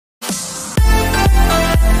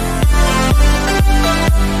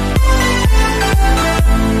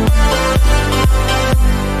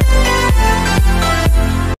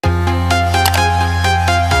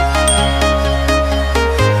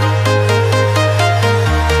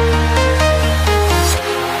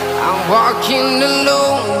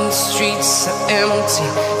streets are empty.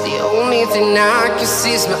 The only thing I can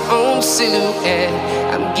see is my own silhouette.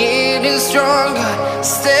 I'm getting stronger,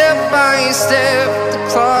 step by step. The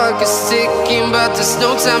clock is ticking, but there's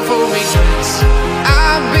no time for regrets.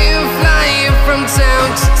 I've been flying from town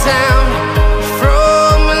to town,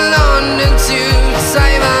 from London to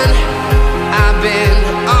Taiwan. I've been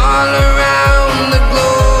all around the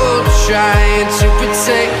globe, trying to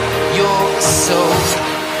protect your soul.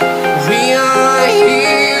 We are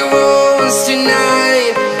heroes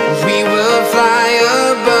tonight. We will fly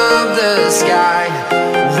above the sky.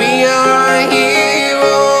 We are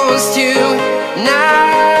heroes tonight.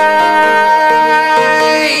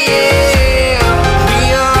 Yeah. We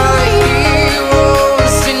are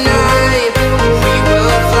heroes tonight. We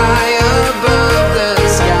will fly above the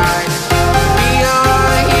sky. We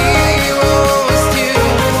are heroes tonight.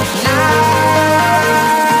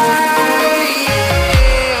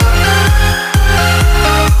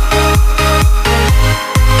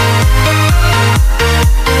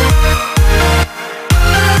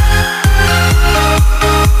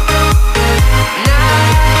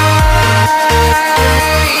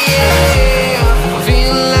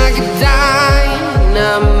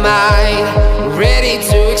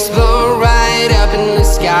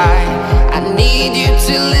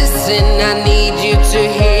 I need you to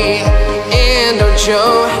hear, and don't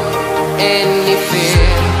show any fear.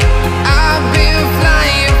 I've been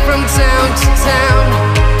flying from town to town,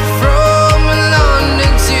 from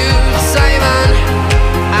London to Taiwan.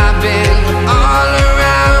 I've been all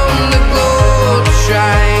around the globe,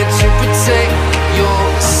 trying to protect your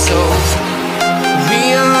soul. We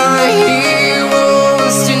are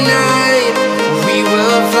heroes tonight. We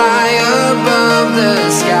will fly above the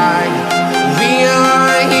sky. We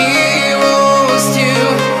are heroes tonight.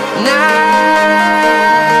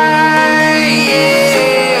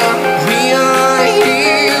 Yeah. We are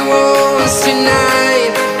heroes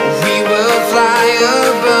tonight. We will fly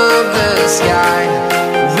above the sky.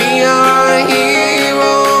 We are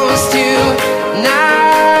heroes tonight.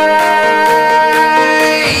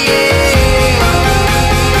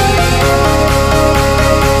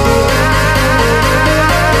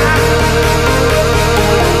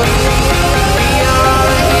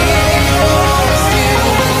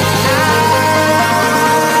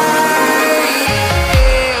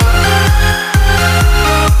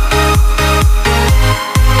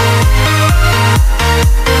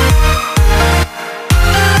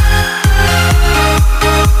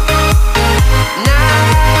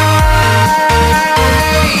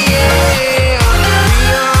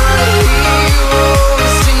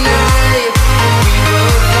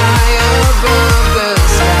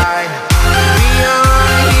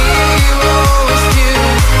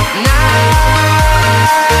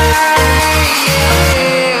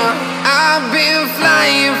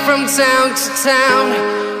 Town to town,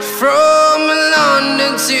 from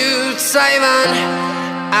London to Taiwan.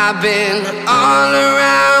 I've been all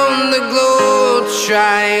around the globe,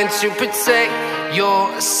 trying to protect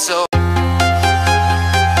your soul.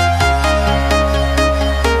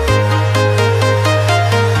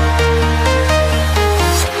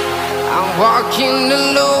 I'm walking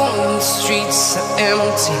alone, the streets are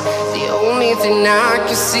empty. The only thing I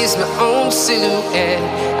can see is my own silhouette.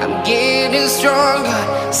 I'm getting stronger,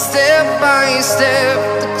 step by step.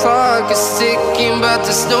 The clock is ticking, but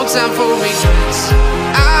there's no time for regrets.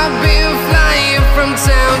 I've been flying from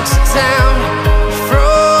town to town,